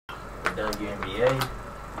WNBA.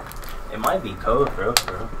 It might be code, bro.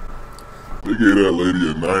 They gave that lady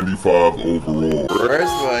a 95 overall.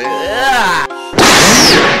 BurseBoi. Yeah.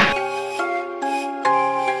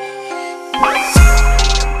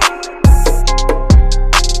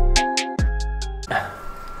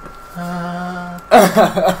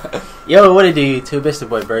 Yo, what it do, YouTube? It's the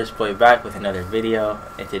boy BurseBoi back with another video,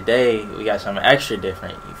 and today we got something extra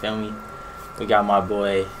different. You feel me? We got my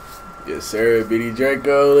boy. Yes, sir. BD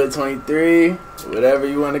Draco at 23, whatever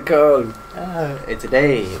you want to call him. And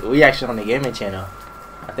today we actually on the gaming channel.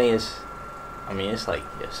 I think it's like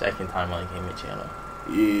your second time on the gaming channel.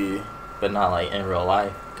 Yeah, but not like in real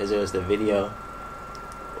life, because it was the video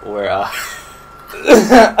where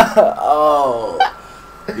oh,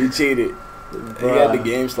 you cheated. You got the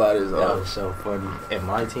game sliders that off. was so funny. And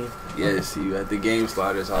my team? Yes, you had the game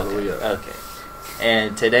sliders all the way up. Okay.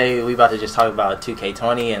 And today we about to just talk about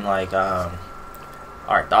 2K20 and like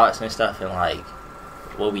our thoughts and stuff, and like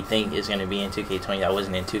what we think is gonna be in 2K20 that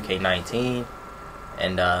wasn't in 2K19,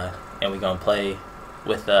 and we're gonna play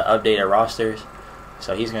with the updated rosters.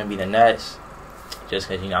 So he's gonna be the Nets, just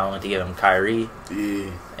because I want to give him Kyrie.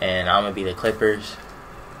 Yeah. And I'm gonna be the Clippers,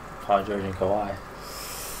 Paul George and Kawhi.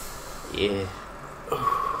 Yeah.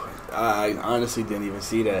 I honestly didn't even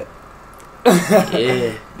see that.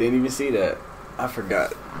 Yeah. Didn't even see that. I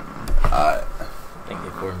forgot. I think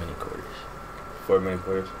it's 4 minute quarters. 4 minute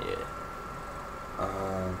quarters? Yeah.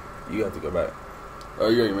 You have to go back. Oh,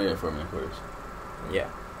 you already made it 4 minute quarters. Yeah.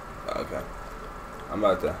 Okay. I'm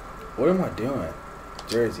about to. What am I doing?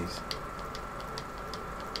 Jerseys.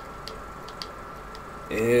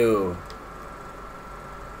 Ew.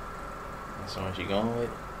 That's what you going with?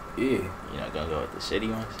 Yeah. You're not gonna go with the city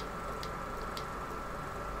ones?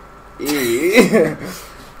 Yeah.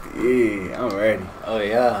 Yeah, I'm ready. Oh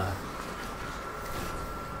yeah.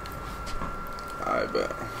 Alright,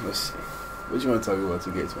 but let's see. What you want to talk about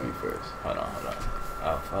 2K20 first? Hold on.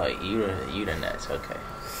 Oh fuck, you the Nets. Okay.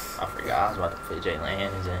 I forgot. I was about to put Jalen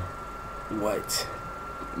Hands in. What?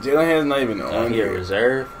 Jalen Hands not even on here. here.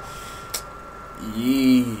 Reserve.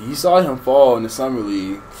 Yeah, you saw him fall in the summer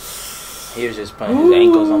league. He was just putting his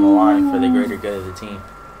ankles on the line for the greater good of the team.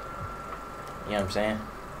 You know what I'm saying?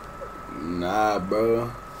 Nah,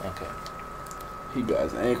 bro. Okay. He got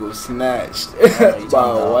his ankle snatched Yeah, by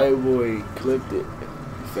a white boy. Clipped it.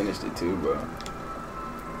 He finished it too, bro.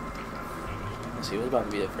 Let's see, what's about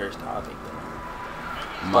to be the first topic?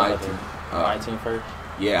 My team. My team first?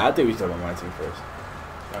 Yeah, I think we should talk about my team first.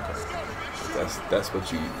 Okay. That's what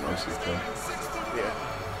you mostly play. Yeah.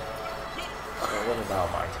 Well, what about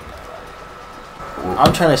my team?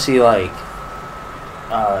 I'm trying to see like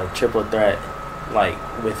triple threat, like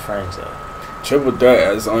with friends though. Triple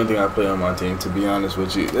threat is the only thing I play on my team, to be honest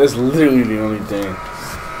with you. That's literally the only thing.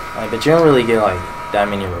 Like, but you don't really get like that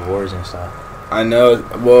many rewards and stuff. I know.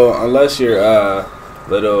 Well, unless your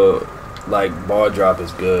little like ball drop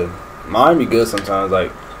is good. Mine be good sometimes,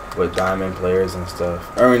 like with diamond players and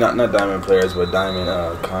stuff. I mean, not diamond players, but diamond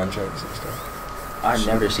contracts and stuff. I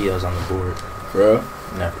never see those on the board. Bro,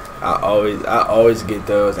 never. I always get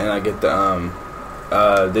those, and I get the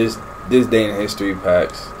this day in history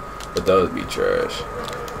packs, but those be trash.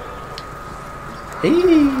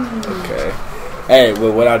 Okay. Hey,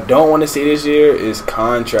 well, what I don't want to see this year is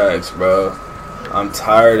contracts, bro. I'm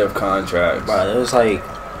tired of contracts. Bro, it was like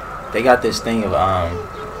they got this thing of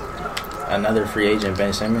another free agent,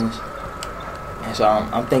 Ben Simmons, and so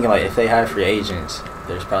I'm thinking like if they have free agents,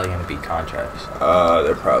 there's probably gonna be contracts.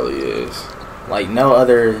 There probably is. Like no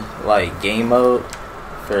other like game mode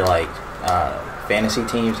for like fantasy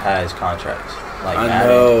teams has contracts. Like I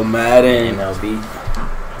know Madden, MLB,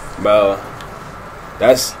 bro.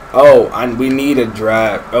 That's we need a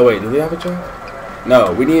draft. Oh wait, do we have a draft?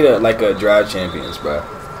 No, we need a draft champions, bro.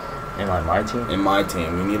 In like my team. In my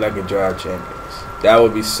team, we need like a draft champions. That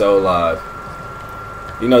would be so live.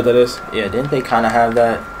 You know what that is? Yeah, didn't they kind of have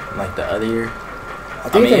that like the other year? I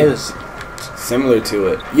think it was similar to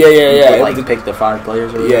it. Yeah. Like pick the 5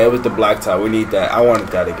 players. Or yeah, it was the black tie. We need that. I wanted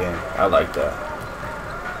that again. I like that.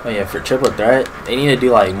 Oh yeah, for triple threat, they need to do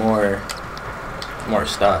like more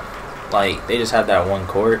stuff. Like they just have that one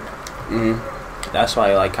court. That's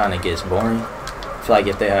why it like kind of gets boring. I feel like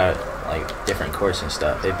if they had like different courts and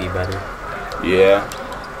stuff, it'd be better. Yeah,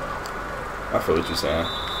 I feel what you're saying.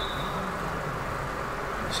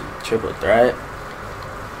 So, triple threat.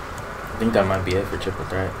 I think that might be it for triple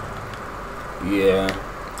threat. Yeah.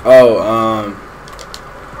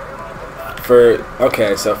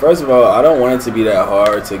 Okay, so first of all, I don't want it to be that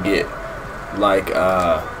hard to get like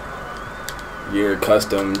your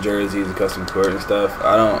custom jerseys and custom court and stuff.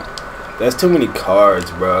 That's too many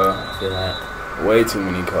cards, bro. I feel that. Way too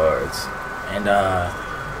many cards. And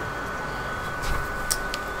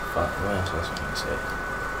fuck, what else was I going to say?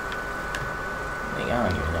 I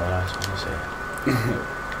don't even know what I was going to say.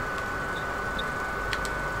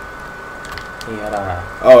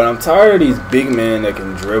 Oh, and I'm tired of these big men that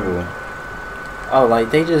can dribble. Oh,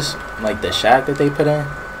 like they just like the Shaq that they put in.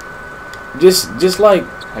 Just like.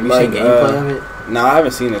 Have you seen gameplay of it? Nah, I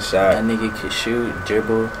haven't seen a shot. That nigga could shoot,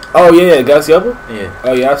 dribble. Oh yeah, Galaxy Opal? Yeah.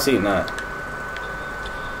 Oh yeah, I've seen that.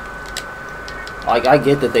 Like I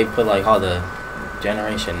get that they put like all the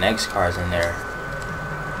Generation Next cards in there.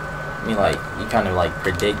 I mean, like you kind of like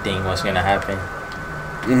predicting what's gonna happen.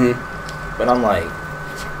 But I'm like,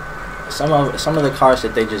 some of the cards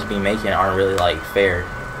that they just be making aren't really like fair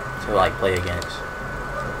to like play against.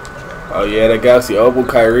 Oh yeah, that Galaxy Opal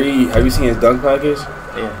Kyrie. Have you seen his dunk package?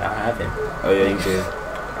 Yeah, I haven't. Oh yeah, you did.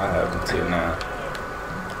 I haven't too now.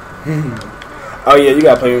 Oh yeah, you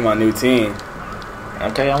gotta play with my new team.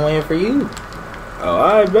 Okay, I'm waiting for you. Oh,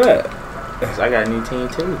 I bet. Cause I got a new team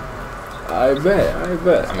too. I bet.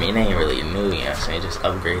 I mean, it ain't really new, you know what I'm saying? Just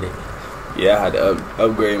upgraded. Yeah, I had to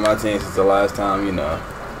upgrade my team since the last time, you know.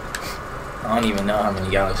 I don't even know how many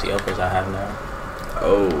Galaxy Opals I have now.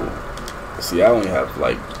 Oh. See, I only have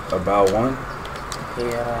like about one.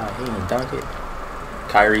 Yeah, he didn't dunk it.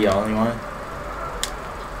 Kyrie, the only one.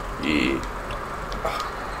 Yeah.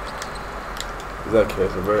 Is that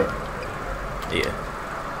Kessler Bird? Yeah.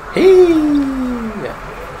 He.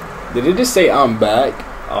 Did it just say I'm back?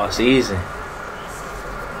 All season.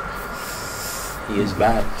 He is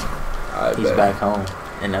back. He's back home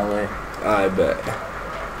in LA. I bet.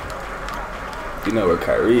 You know where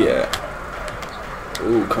Kyrie at?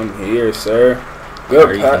 Ooh, come here, sir. Good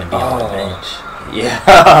Kyrie's gonna be on the bench.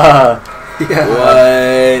 Yeah. Yeah.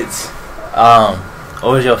 What?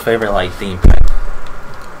 What was your favorite like theme pack?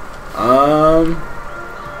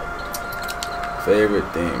 Favorite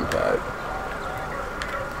theme pack.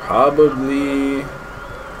 Probably.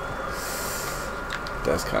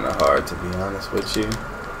 That's kind of hard to be honest with you.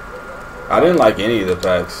 I didn't like any of the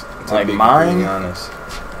packs. Like to be mine, completely honest.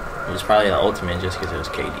 It was probably the Ultimate just because it was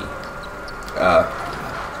KD.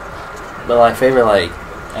 But like favorite like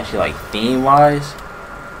actually like theme wise,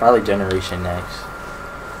 probably Generation Next.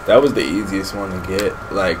 That was the easiest one to get,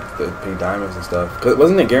 like the pink diamonds and stuff. Cause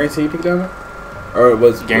wasn't it guaranteed pink diamond? Or it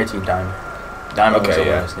was Guaranteed diamond. Diamond was the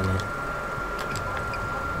last in it.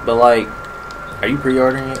 But like, are you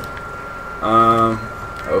pre-ordering it?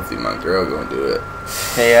 Hopefully my girl gonna do it.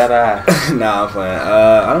 Hey, Nah, I'm playing.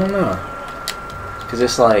 I don't know. Cause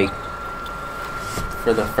it's like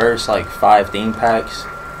for the first like 5 theme packs,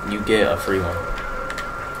 you get a free one.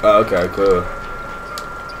 Oh, okay, cool.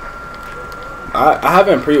 I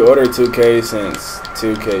haven't pre-ordered 2K since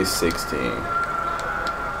 2K16.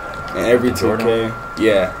 And every 2K,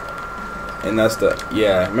 yeah. And that's the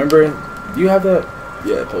Remember? Do you have that?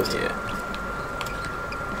 Yeah, post it. Yeah.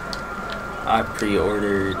 I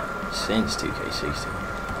pre-ordered since 2K16.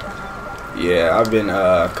 Yeah, I've been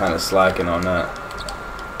kind of slacking on that.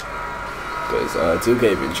 Cause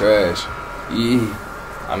 2K been trash. Yeah.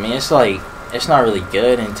 I mean, it's like it's not really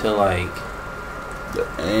good until like The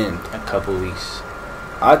end. a couple weeks.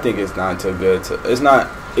 I think it's not too good. It's not.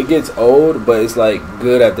 It gets old, but it's like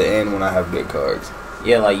good at the end when I have good cards.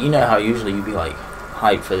 Yeah, like you know how usually you be like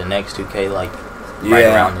hyped for the next 2K like right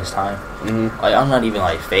around this time. Like I'm not even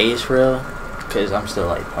like phased for real, cause I'm still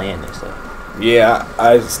like playing this stuff. Yeah,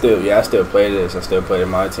 I still play this. I still play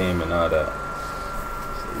my team and all that.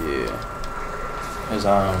 Yeah. Cause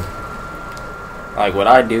like what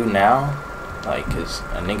I do now, like cause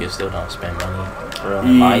a nigga still don't spend money for real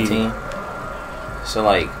on my team. So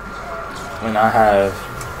like when I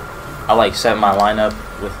like set my lineup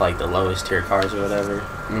with like the lowest tier cards or whatever,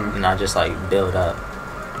 and I just like build up.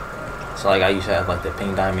 So like I used to have like the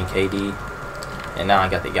Pink Diamond KD, and now I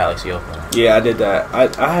got the Galaxy Opal. Yeah, I did that.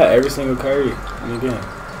 I had every single Kyrie in the game.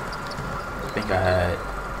 I think I had,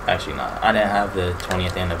 actually not. I didn't have the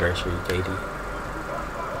 20th anniversary KD.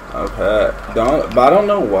 Okay, but I don't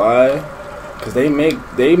know why, cause they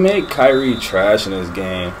make Kyrie trash in this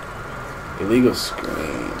game. Illegal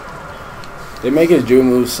screen. They make his drill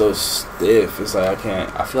moves so stiff. It's like I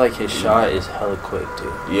can't. I feel like his shot is hella quick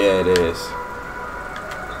too. Yeah, it is.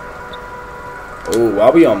 Oh,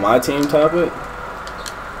 while we on my team topic,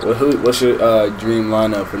 what's your dream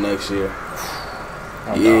lineup for next year?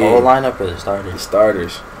 The whole lineup or the starters? The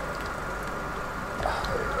starters.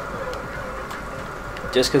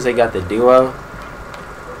 Just because they got the duo,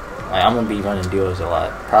 like I'm gonna be running duos a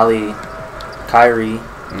lot. Probably Kyrie,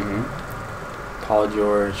 Paul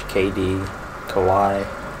George, KD, Kawhi,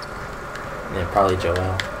 and then probably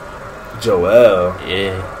Joel. Joel.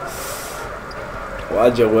 Yeah. Why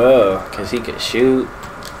Joel? Because he could shoot.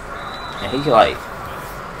 And he could, like,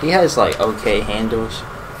 he has, like, okay handles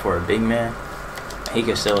for a big man. He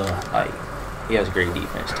could still, like, he has great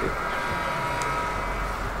defense, too.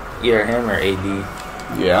 Either him or AD.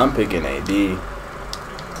 Yeah, I'm picking AD.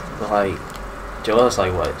 But, like, Joel's,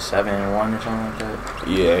 like, what, 7-1 or something like that?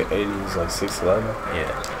 Yeah, AD is like 6'11".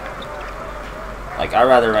 Yeah. Like, I'd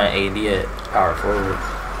rather run AD at power forward.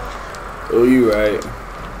 Oh, you right.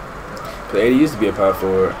 But AD used to be a power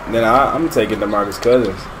forward. Then I'm taking DeMarcus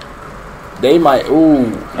Cousins. They might. Ooh,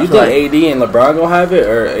 you think like AD and LeBron gonna have it,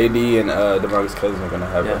 or AD and DeMarcus Cousins are gonna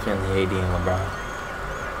have definitely AD and LeBron.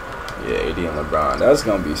 it? Yeah, AD and LeBron. That's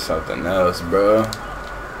gonna be something else, bro.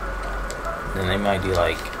 Then they might do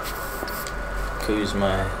like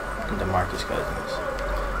Kuzma and DeMarcus Cousins.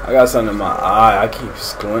 I got something in my eye. I keep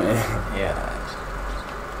squinting. Yeah.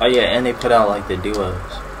 Oh yeah, and they put out like the duos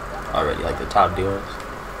already, like the top duos.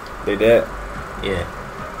 They did. Yeah.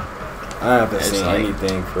 I haven't seen like,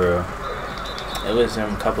 anything for real. It was in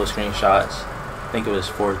a couple of screenshots. I think it was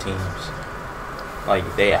 4 teams. Like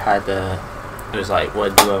they had it was like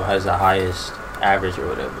what duo has the highest average or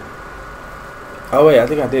whatever. Oh wait, I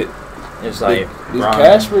think I did. It was like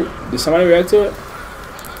did somebody react to it?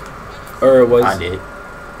 Or was I did.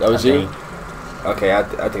 That was I you? think. Okay, I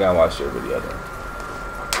think I watched your video then.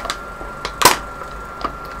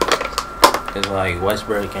 Cause like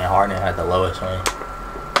Westbrook and Harden had the lowest one,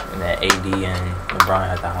 and then AD and LeBron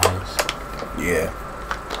had the highest. Yeah.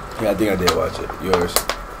 Yeah, I think I did watch it. Yours.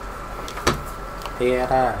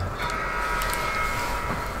 Yeah.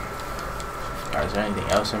 Alright, is there anything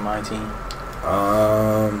else in my team?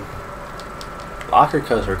 Locker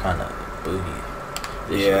codes were kind of booty.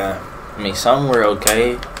 Yeah. Year. I mean, some were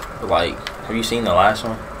okay, but like, have you seen the last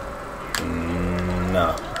one?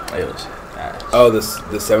 No. It was ass. Oh, the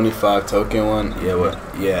 75 token one? Yeah, what?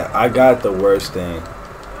 Yeah, I got the worst thing.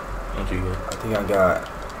 What you get? I think I got.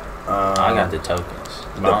 I got the tokens,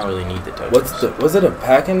 but I don't really need the tokens. Was it a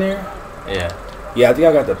pack in there? Yeah. Yeah, I think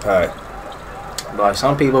I got the pack. But like,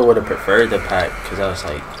 some people would have preferred the pack because that was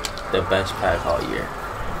like the best pack all year.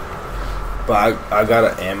 But I got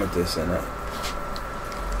an amethyst in it.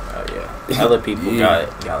 Oh yeah. Other people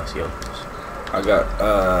got Galaxy Opens. I got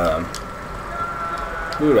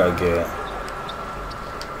who did I get?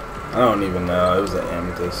 I don't even know. It was an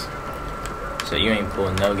amethyst. So you ain't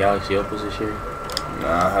pulling no Galaxy Opals this year?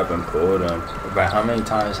 Nah, I haven't pulled them. But how many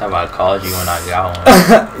times have I called you when I got one?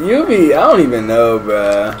 I don't even know,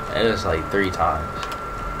 bruh. It was like 3 times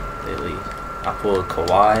at least. I pulled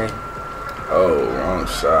Kawhi. Oh, wrong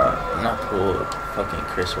shot. And I pulled fucking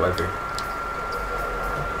Chris Webber.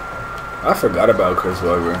 I forgot about Chris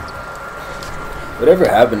Webber. Whatever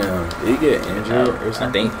happened to him? Did he get injured or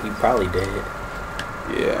something? I think he probably did.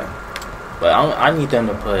 Yeah. But I need them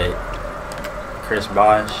to put Chris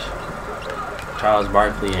Bosh, Charles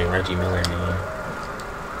Barkley, and Reggie Miller in the game.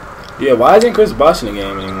 Yeah, why isn't Chris Bosh in the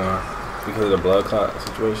game anymore? Because of the blood clot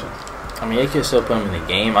situation? I mean, they could still put him in the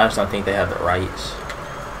game. I just don't think they have the rights.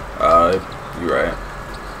 You're right.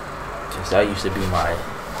 Because that used to be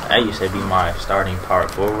my starting power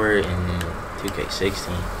forward in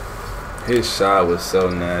 2K16. His shot was so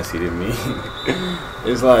nasty to me.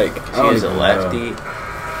 It's like He was a lefty.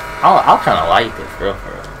 I kind of liked it, for real.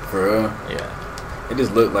 For real? Yeah. It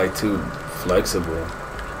just looked like too flexible,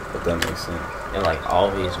 if that makes sense. It like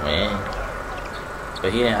always win.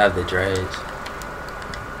 But he didn't have the dreads.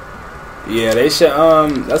 Yeah, they should.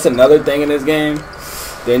 That's another thing in this game.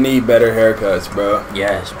 They need better haircuts, bro.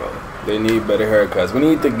 Yes, bro. They need better haircuts. We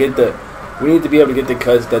need to be able to get the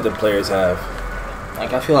cuts that the players have.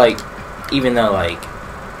 Like, I feel like even though like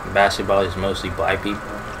basketball is mostly black people,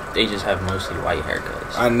 they just have mostly white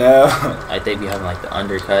haircuts. I know. Like they be having like the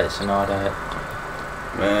undercuts and all that.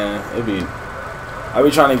 Man, I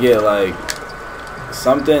be trying to get like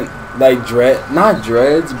something like not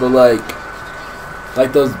dreads, but like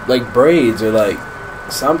those like braids or like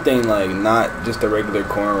something like not just the regular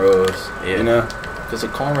cornrows. Yeah. You know? Because the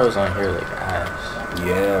cornrows on here look ass.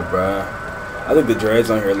 Yeah, bruh. I think the dreads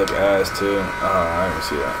on here look ass too. Oh, I didn't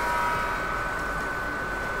see that.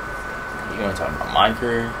 You want to talk about my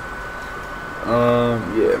career?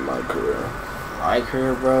 Yeah, my career. My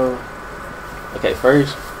career, bro. Okay,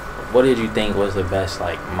 first, what did you think was the best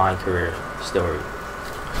like my career story?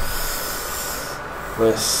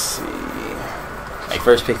 Let's see. Like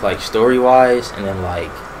first pick like story wise, and then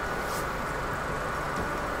like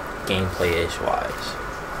gameplay ish wise.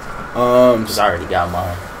 Because I already got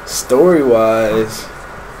mine. Story wise,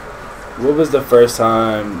 what was the first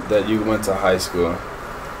time that you went to high school?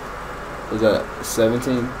 Was that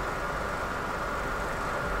 17?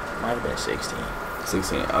 Might have been 16.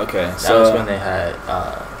 16. Okay, That so was when they had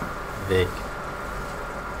Vic.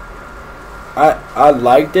 I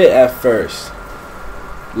liked it at first.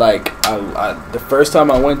 Like I the first time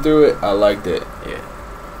I went through it, I liked it. Yeah.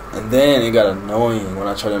 And then it got annoying when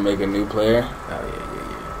I tried to make a new player. Oh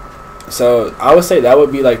yeah. So I would say that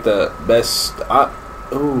would be like the best.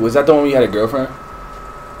 Ooh, was that the one where you had a girlfriend?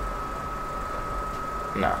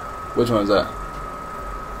 Nah. Which one was that?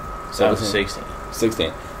 That was 16.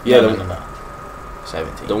 16. Yeah. No.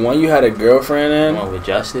 17. The one you had a girlfriend in. The one with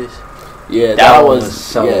Justice. Yeah, that one was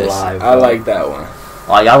so live. I like that one.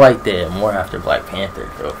 Like I liked it more after Black Panther,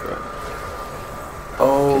 bro.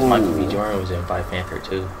 Oh, Michael B. Jordan was in Black Panther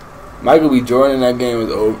too. Michael B. Jordan in that game was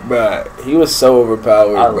bruh. He was so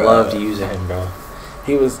overpowered. I loved using him, bro.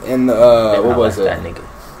 He was in the what was it? That nigga.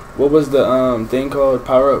 What was the thing called?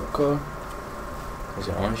 Power up called? Was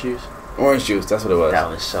it Orange Juice? Orange Juice. That's what it was. That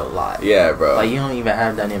was so live. Yeah, bro. Like you don't even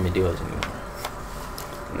have dynamic duos anymore.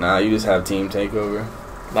 Nah, you just have team takeover.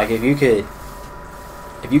 Like if you could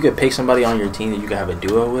pick somebody on your team that you could have a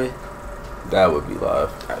duo with, that would be live.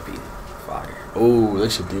 that'd be fire. Ooh, they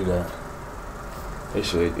should do that. They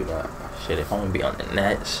should do that. Shit, if I'm gonna be on the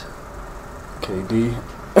Nets, KD.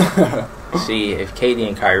 see if KD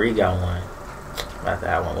and Kyrie got one, I'm about to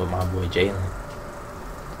have one with my boy Jalen.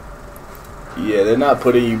 Yeah, they're not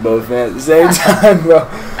putting you both in at the same time, bro.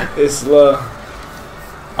 It's slow.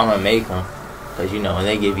 I'm gonna make them, cause you know when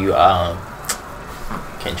they give you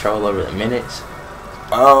control over the minutes.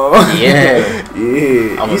 Oh yeah,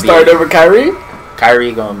 yeah. You started over Kyrie.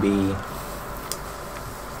 Kyrie gonna be.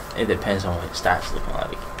 It depends on what his stats looking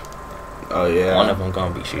like. Oh yeah. One of them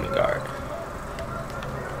gonna be shooting guard.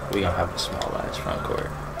 We gonna have a small ass front court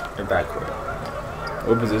or back court.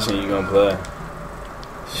 What position you gonna play?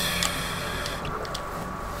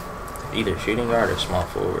 Either shooting guard or small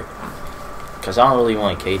forward. Cause I don't really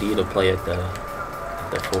want KD to play at the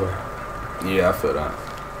 4. Yeah, I feel that.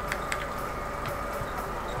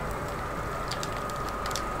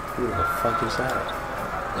 Who the fuck is that?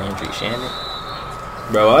 Landry Shannon?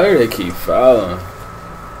 Bro, why do they keep fouling?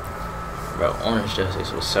 Bro, Orange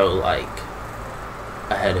Justice was so like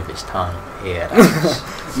ahead of his time. Yeah.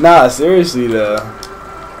 Nah, seriously though.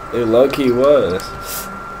 It low key was.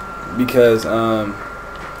 Because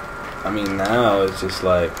I mean now it's just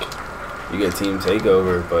like you get team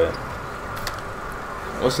takeover, but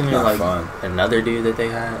wasn't it like fun. Another dude that they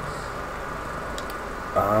had?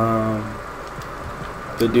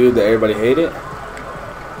 The dude that everybody hated?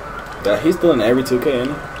 Yeah, he's still in every 2K, isn't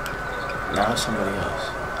he? No, it's somebody else.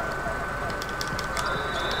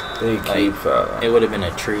 They keep fouling. It would have been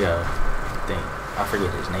a trio thing. I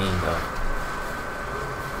forget his name though.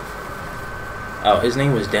 Oh, his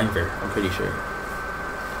name was Denver, I'm pretty sure.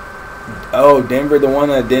 Oh, Denver, the one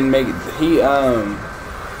that didn't make it.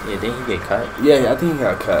 Yeah, didn't he get cut? Yeah, I think he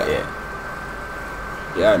got cut. Yeah.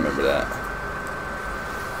 Yeah, I remember that.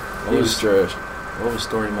 He was trash. What was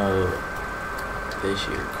story mode this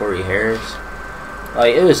year? Corey Harris.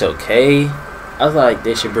 Like, it was okay. I was like,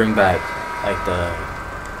 they should bring back like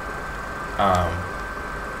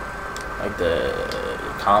the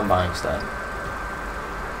combine stuff.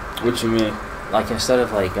 What you mean? Like, instead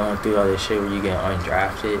of like going through all this shit where you get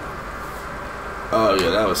undrafted. Oh yeah,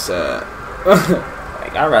 that was sad.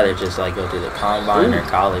 Like, I'd rather just like go through the combine or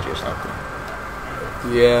college or something.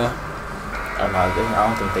 Yeah. I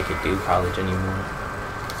don't think they could do college anymore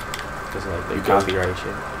because like the copyright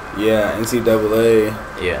shit. Yeah, NCAA.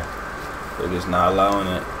 Yeah. They're just not allowing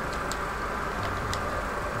it.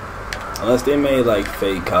 Unless they made like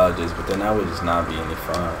fake colleges, but then that would just not be any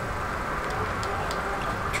fun.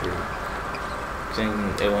 True.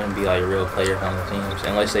 Then it wouldn't be like real players on the teams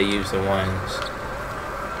unless they use the ones.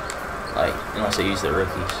 Like, unless they use the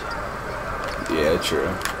rookies. Yeah,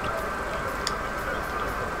 true.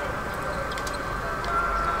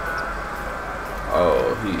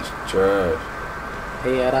 Oh, he's trash.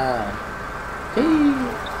 Hey.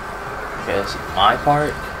 Guess my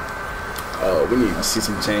part. Oh, we need to see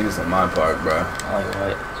some changes in my part, bro. Like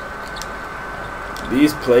what?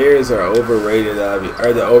 These players are overrated.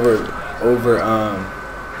 Or the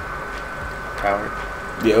Powered.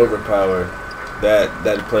 Yeah, overpowered.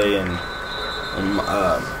 That play in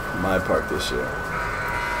my part this year.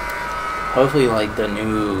 Hopefully, like the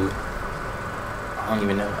new. I don't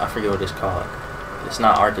even know. I forget what it's called. It's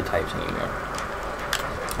not archetypes anymore.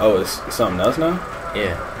 Oh, it's something else now?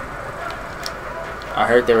 Yeah. I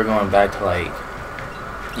heard they were going back to like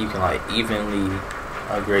you can like evenly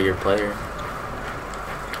upgrade your player.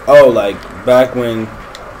 Oh, like back when.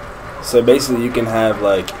 So basically, you can have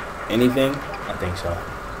like anything. I think so.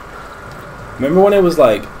 Remember when it was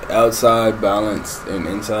like outside balance and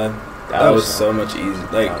inside? That was so much easier.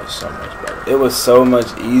 Like, that was so much better. It was so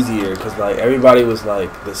much easier because like everybody was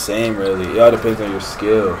like the same. Really, it all depends on your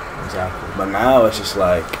skill. Exactly. But now it's just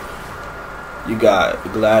like you got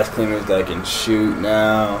glass cleaners that can shoot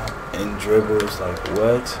now and dribbles. Like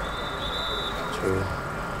what? True.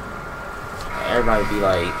 Everybody be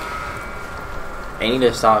like, they need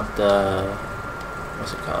to stop the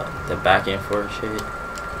what's it called? The back and forth shit.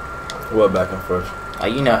 What back and forth?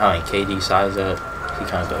 Like you know how in KD size up, he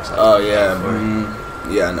kind of goes like. Oh yeah,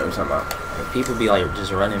 yeah, I know what you're talking about. Like, people be like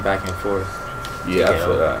just running back and forth. Yeah, I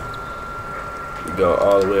feel that. You go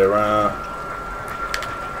all the way around.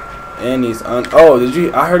 And these I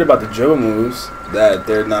heard about the dribble moves that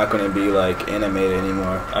they're not going to be like animated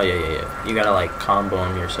anymore. Oh yeah. You gotta like combo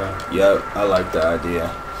them yourself. Yep, I like the idea.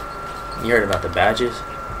 You heard about the badges?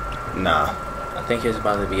 Nah. I think it's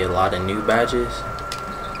about to be a lot of new badges,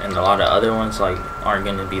 and a lot of other ones like aren't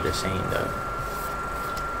gonna be the same though.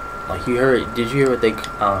 Like did you hear what they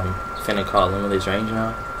finna call limitless range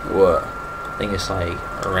now? What? I think it's like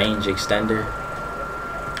a range extender.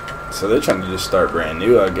 So they're trying to just start brand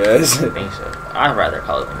new, I guess. I think so. I'd rather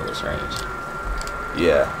call it limitless range.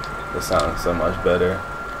 Yeah, that sounds so much better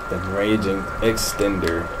than raging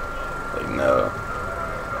extender. Like no. I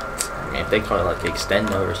mean, if they call it like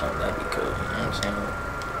extendo or something, that'd be cool. You know what I'm saying?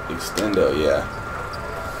 Extendo, yeah.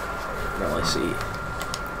 Now let's see.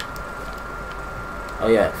 Oh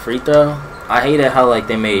yeah, free throw. I hated how like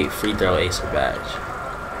they made free throw ace a badge.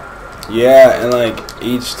 Yeah, and like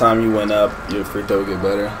each time you went up, your free throw would get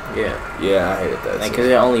better. Yeah. Yeah, I hated that. Like, cause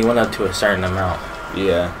it only went up to a certain amount.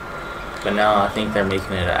 Yeah. But now I think they're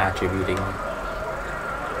making it an attribute again.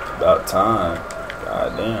 About time.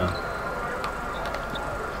 God damn.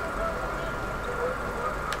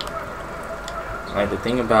 Like the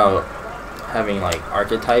thing about having like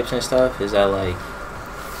archetypes and stuff is that like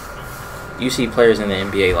you see players in the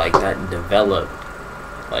NBA like that develop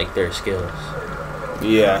like their skills.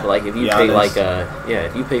 Yeah. But, like if you pick like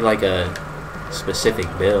if you pick like a specific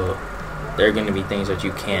build, there are gonna be things that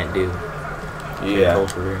you can't do. Your whole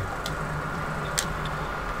career.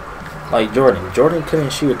 Like Jordan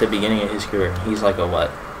couldn't shoot at the beginning of his career. He's like a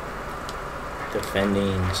what?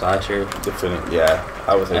 Defending slasher. Yeah,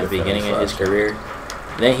 I was at the beginning of his career.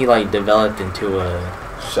 Then he like developed into a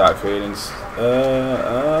shot creating.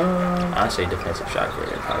 I say defensive shot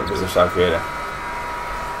creator. Just a shot creator.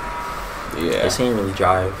 Yeah. He didn't really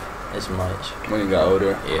drive as much when he got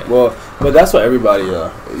older. Yeah. Well, but that's what everybody.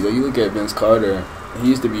 You look at Vince Carter. He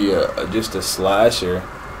used to be just a slasher,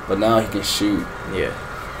 but now he can shoot. Yeah.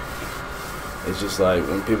 It's just like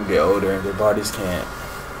when people get older, their bodies can't.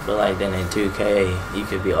 But like then in 2K, you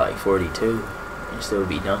could be like 42 and still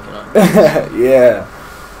be dunking on. Yeah.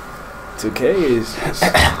 2K is.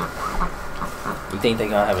 You think they're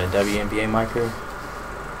gonna have a WNBA micro?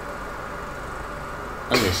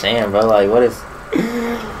 I'm just saying, bro. Like, what if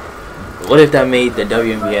that made the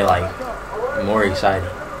WNBA like more exciting?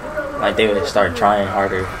 Like they would start trying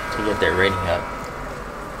harder to get their rating up.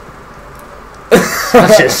 I'm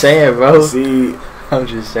just saying, bro. See, I'm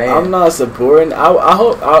just saying. I'm not supporting. I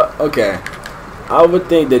hope. Okay. I would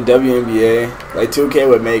think the WNBA, like 2K,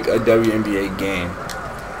 would make a WNBA game,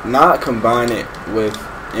 not combine it with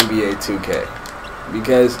NBA 2K,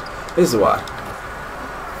 because this is why.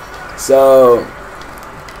 So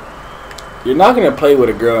you're not gonna play with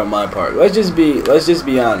a girl in my park. Let's just be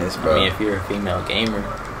honest, bro. I mean, if you're a female gamer.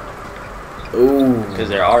 Ooh. Because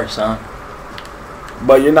there are some.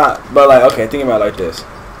 But you're not. But like, okay, think about it like this.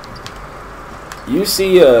 You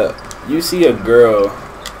see a girl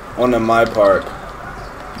on the my park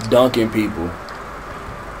dunking people.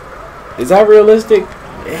 Is that realistic?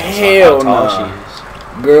 Hell no.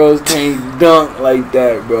 Girls can't dunk like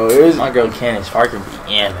that, bro. My girl Candace Parker be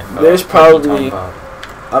yamming, bro. There's probably,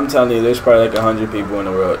 I'm telling you, there's probably like 100 people in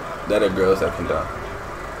the world that are girls that can dunk. I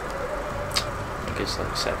think it's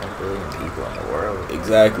like 7 billion people in the world.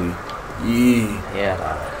 Exactly. Yeah,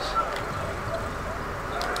 that is.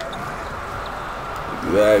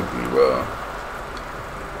 Exactly, bro.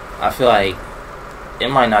 I feel like it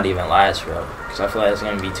might not even last, bro. Because I feel like it's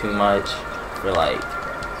going to be too much for, like,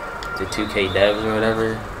 the 2K devs or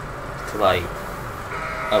whatever to, like,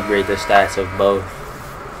 upgrade the stats of both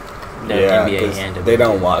the NBA and the they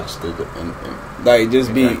don't watch the like,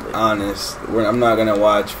 just be honest. I'm not going to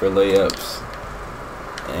watch for layups.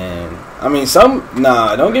 And, I mean,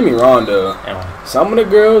 don't get me wrong, though. Some of the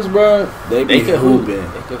girls, bro, they be hooping.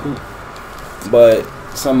 They could hoop. But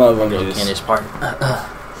some of them just... in his part.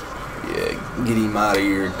 Yeah, get him out of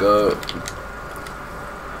here, go.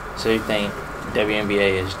 So you think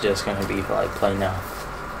WNBA is just going to be for, like, play now?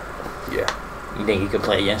 Yeah. You think you could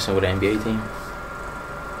play against him with an NBA team?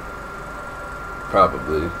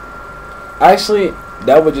 Probably. Actually,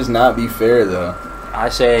 that would just not be fair, though. I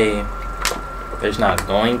say there's not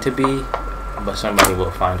going to be, but somebody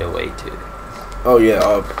will find a way to. Oh,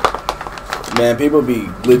 yeah. Man, people be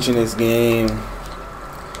glitching this game.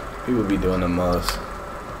 People be doing the most.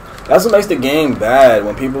 That's what makes the game bad,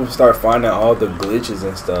 when people start finding all the glitches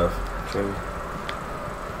and stuff. True.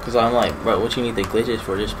 Because I'm like, bro, what you need the glitches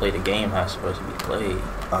for? Just play the game how it's supposed to be played.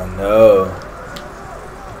 I know.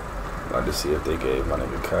 About to see if they gave my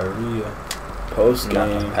nigga Kyrie a post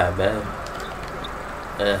game. Not that bad.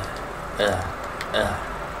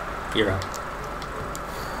 You're up.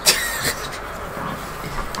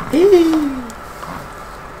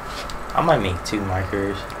 I might make 2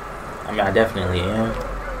 markers. I mean, I definitely am.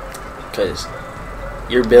 Because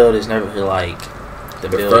your build is never like the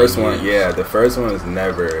build. The first one, yeah, the first one is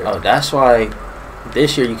never. Oh, that's why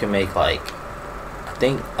this year you can make like, I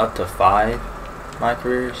think up to 5 my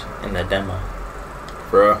careers in the demo.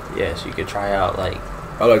 Bro. Yes, you could try out like.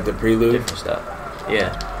 I like the prelude. Different stuff.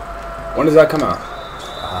 Yeah. When does that come out?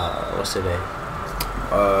 What's today?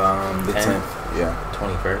 The 10th. Yeah.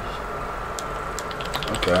 21st.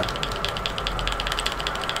 Okay.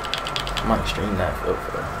 I might stream that for.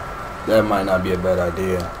 That might not be a bad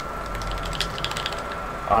idea.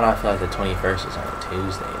 I feel like the 21st is on a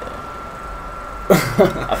Tuesday though.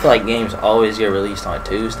 I feel like games always get released on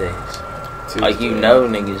Tuesdays. Like, you know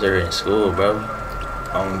niggas are in school, bro.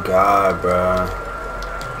 Oh God, bro.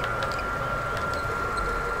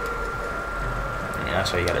 And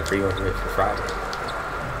that's why you gotta pre-order it for Friday.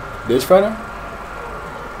 This Friday?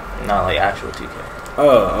 Not like actual 2K.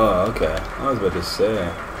 Oh, okay. I was about to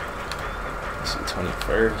say. It's the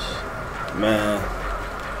 21st. Man,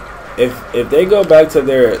 if they go back to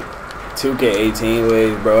their 2K18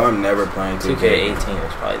 ways, bro, I'm never playing 2K. 2K18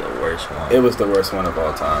 was probably the worst one. It was the worst one of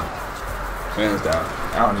all time, hands down.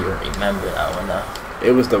 I don't even remember that one though.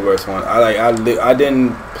 It was the worst one. I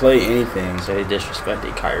didn't play anything. So they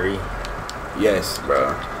disrespected Kyrie. Yes,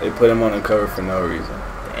 bro. They put him on the cover for no reason.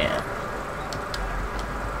 Damn.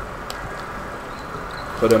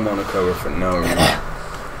 Put him on the cover for no reason.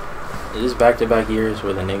 Is this back-to-back years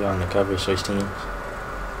where the nigga on the cover switched teams?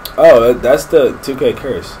 Oh, that's the 2K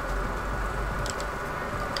curse.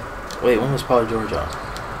 Wait, when was Paul George on?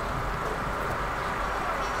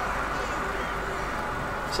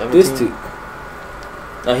 17?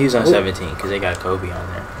 No, he was on 17 because they got Kobe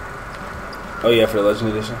on there. Oh yeah, for the Legend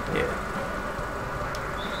Edition? Yeah.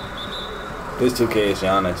 This 2K is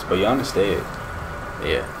Giannis, but Giannis stayed.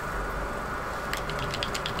 Yeah.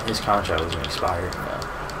 His contract was expired now.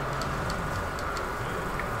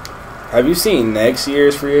 Have you seen next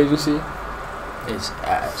year's free agency? It's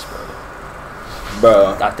ass, bro.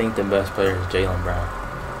 Bro. I think the best player is Jaylen Brown.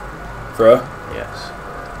 Bro? Yes.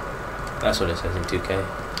 That's what it says in 2K.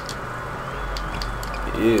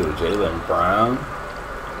 Ew, Jaylen Brown?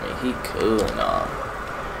 I mean, he cool and all.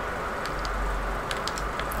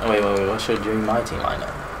 Oh, wait. What's your dream my team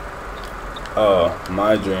lineup? Oh,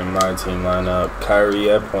 my dream, my team lineup. Kyrie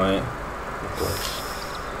at point. Of course.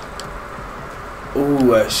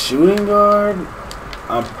 Ooh, a shooting guard?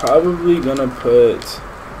 I'm probably gonna put...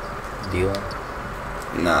 D'Lo?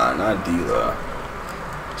 Nah, not D'Lo.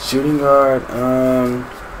 Shooting guard,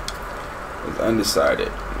 is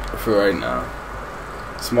undecided for right now.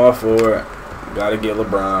 Small forward, gotta get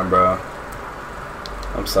LeBron, bro.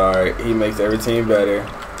 I'm sorry, he makes every team better.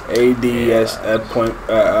 AD at point,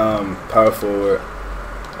 power forward,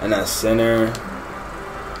 and at center.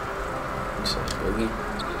 You said Boogie?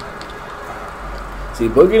 See,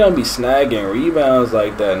 Boogie don't be snagging rebounds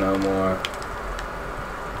like that no more.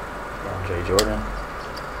 Andre Jordan?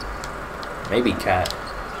 Maybe Cat.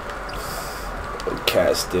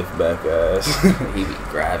 Cat stiff back ass. He be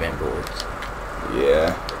grabbing boards.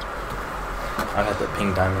 Yeah. I got the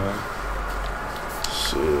pink diamond one.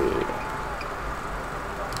 Shit.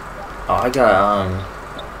 Oh, I got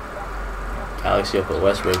Galaxy up with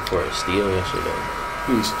Westbrook for a steal yesterday.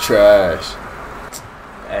 He's trash.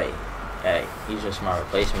 Hey, he's just my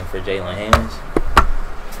replacement for Jalen Haynes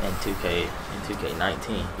in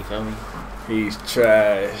 2K19. You feel me? He's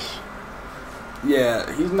trash.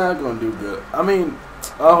 Yeah, he's not gonna do good. I mean,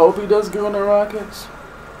 I hope he does good on the Rockets.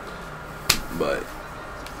 But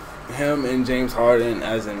him and James Harden,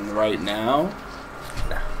 as in right now,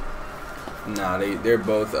 nah, they're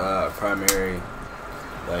both primary,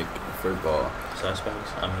 like, first ball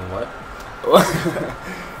Suspects? I mean, what?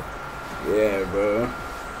 Yeah, bro.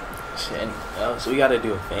 Shit. Oh, so we got to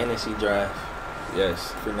do a fantasy draft.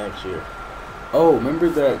 Yes. For next year. Oh, remember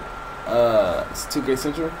that? It's 2K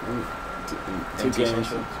Central. 2K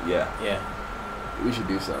Central. Yeah. Yeah. We should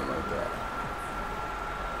do something like that.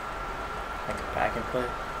 Like a can play.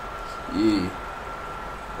 Yeah.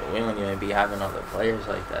 But we don't even be having all the players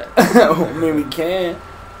like that. I mean, we can.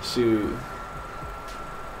 Shoot.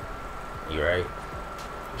 You right.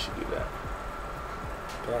 We should do that.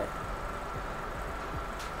 Okay.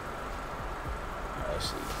 Let's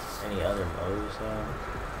see. Any other modes though?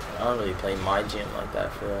 I don't really play my gym like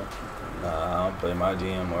that for real. Nah, I don't play my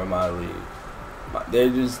GM or my league.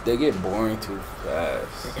 They get boring too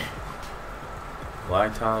fast.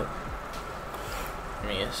 Blacktop. I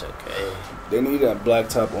mean, it's okay. They need a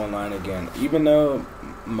blacktop online again. Even though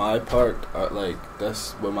my park,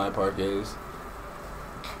 that's what my park is.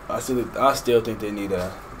 I still think they need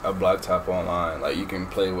a blacktop online. Like you can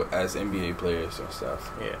play with as NBA players and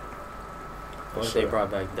stuff. Yeah. What if they brought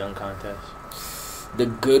back dunk contest? The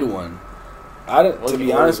good one. To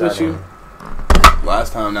be honest with you,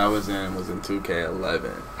 last time I was in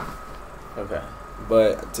 2K11. Okay.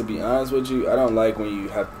 But to be honest with you, I don't like when you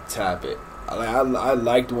have to tap it. I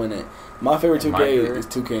liked when it. My favorite 2K is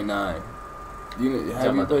 2K9.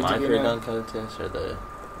 Have you played 2K9? The micro dunk contest or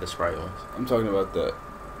the sprite ones? I'm talking about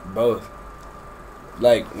both.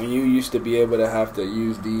 Like when you used to be able to have to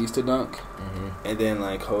use these to dunk, and then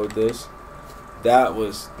like hold this. That's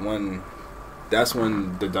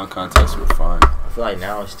when the dunk contests were fun. I feel like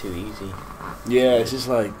now it's too easy. Yeah, it's just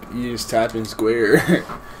like you just tap in square.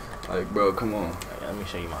 Like, bro, come on. Like, let me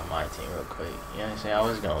show you my team real quick. You know what I'm saying? I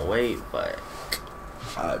was gonna wait, but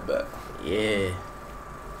I bet. Yeah.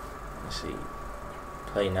 Let's see.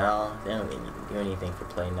 Play now. They don't even do anything for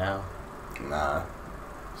play now. Nah.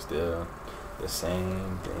 Still the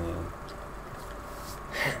same thing.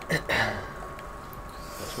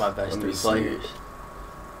 What's my best 3 players?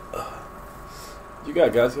 You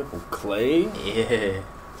got guys here from Clay? Yeah.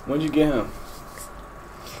 When'd you get him?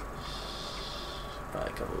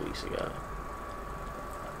 Probably a couple weeks ago.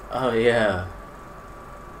 Oh, yeah.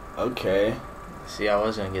 Okay. See, I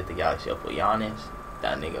was going to get the Galaxy up with Giannis.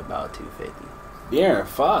 That nigga about 250. De'Aaron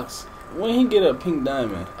Fox? When he get a pink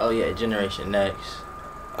diamond? Oh, yeah. Generation Next.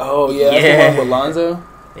 Oh, yeah. That's the one with Lonzo?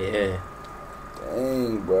 Yeah.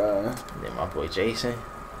 Dang, bro. And then my boy Jason.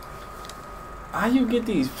 How you get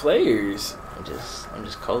these players? I'm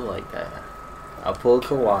just cold like that. I pulled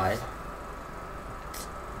Kawhi.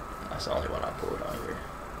 That's the only one I pulled on here.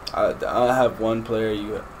 I have one player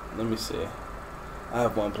you have. Let me see. I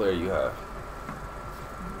have one player you have.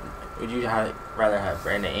 Would you rather have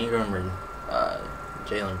Brandon Ingram or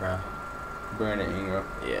Jaylen Brown? Brandon Ingram.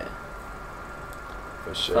 Yeah.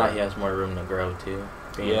 For sure. I thought he has more room to grow too.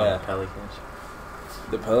 Being on the Pelicans.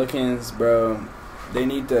 The Pelicans, bro, they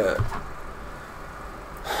need to.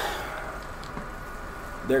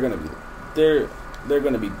 They're gonna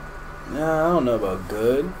be. Nah, I don't know about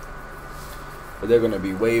good, but they're gonna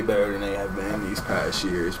be way better than they have been these past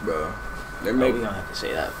years, bro. We're gonna have to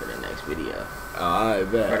say that for the next video. Oh, I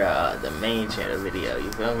bet. For the main channel video,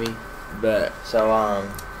 you feel me? Bet. So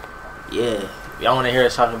yeah, y'all want to hear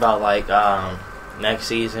us talk about like next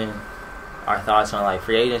season, our thoughts on like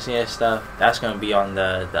free agency and stuff? That's gonna be on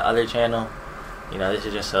the other channel. You know, this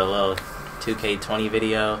is just a little 2K20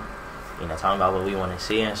 video. You know, talking about what we want to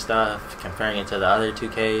see and stuff, comparing it to the other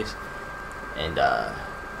 2Ks. And,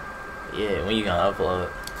 yeah, when you gonna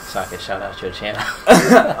upload so I can shout out your channel?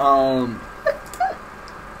 I'm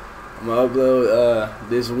gonna upload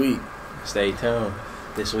this week. Stay tuned.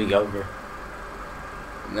 This week over.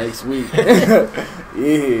 Next week.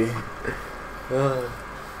 Yeah. I'm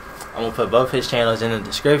gonna put both his channels in the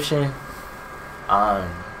description. Yeah,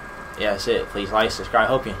 that's it. Please like, subscribe.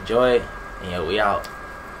 Hope you enjoy it. And yeah, we out.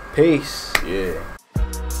 Peace. Yeah.